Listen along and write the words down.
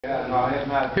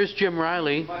Here's Jim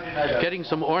Riley getting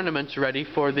some ornaments ready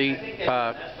for the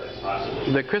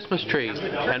Christmas tree.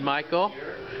 And Michael,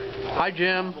 hi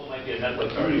Jim.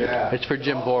 It's for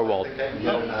Jim Borwald.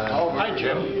 Hi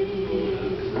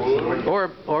Jim.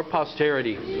 Or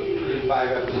posterity.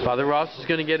 Father Ross is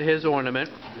going to get his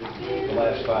ornament.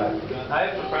 I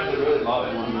have some friends that really love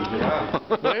it.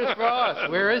 Where's Ross?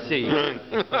 Where is he?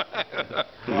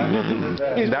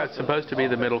 That's supposed to be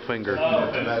the middle finger.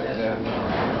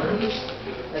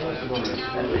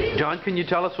 John, can you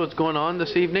tell us what's going on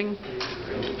this evening?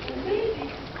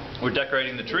 We're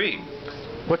decorating the tree.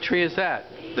 What tree is that?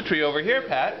 The tree over here,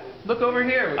 Pat. Look over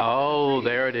here. Oh,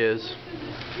 there it is.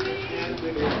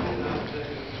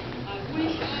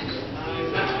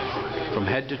 From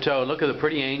head to toe. Look at the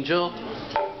pretty angel.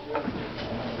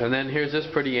 And then here's this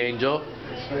pretty angel.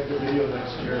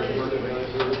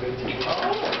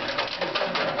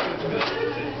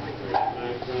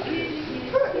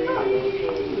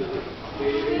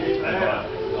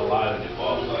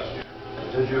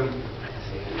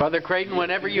 Father Creighton,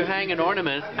 whenever you hang an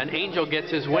ornament, an angel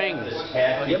gets his wings.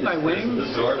 Get my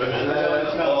wings? Well,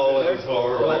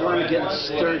 I want to get it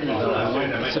sturdy though.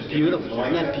 It's a beautiful.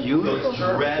 Isn't that beautiful?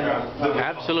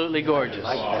 Absolutely gorgeous.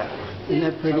 Like that. Isn't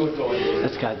that pretty?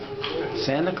 It's got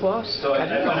Santa Claus. It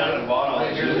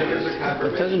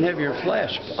doesn't have your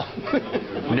flash.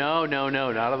 No, not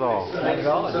at all. Not at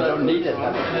all. You don't need it.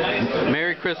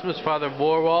 Merry Christmas, Father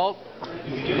Borwald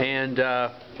and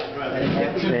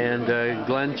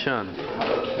Glenn Chun.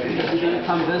 Is he going to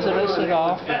come visit us at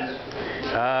all?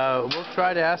 We'll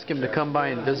try to ask him to come by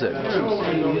and visit.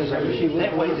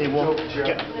 That way they won't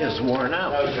get as worn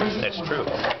out. That's true.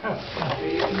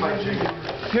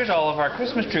 Here's all of our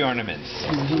Christmas tree ornaments.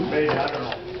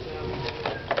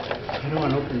 I don't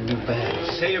want to open a new bag.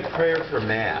 Say a prayer for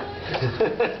Matt.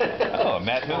 Oh,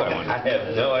 Matt who, I wonder? I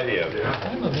have no idea.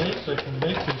 I'm amazed they can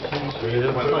make these things for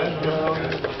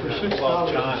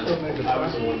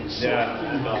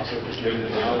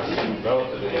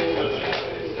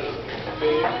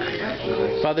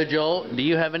 $6,000. Father Joel, do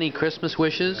you have any Christmas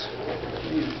wishes?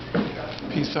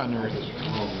 Peace on earth.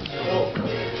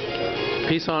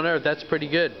 Peace on earth, that's pretty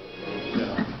good.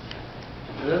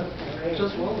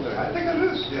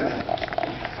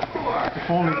 If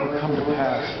only it would come to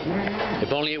pass.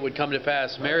 If only it would come to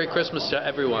pass. Merry Christmas to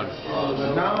everyone.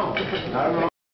 No, not at all.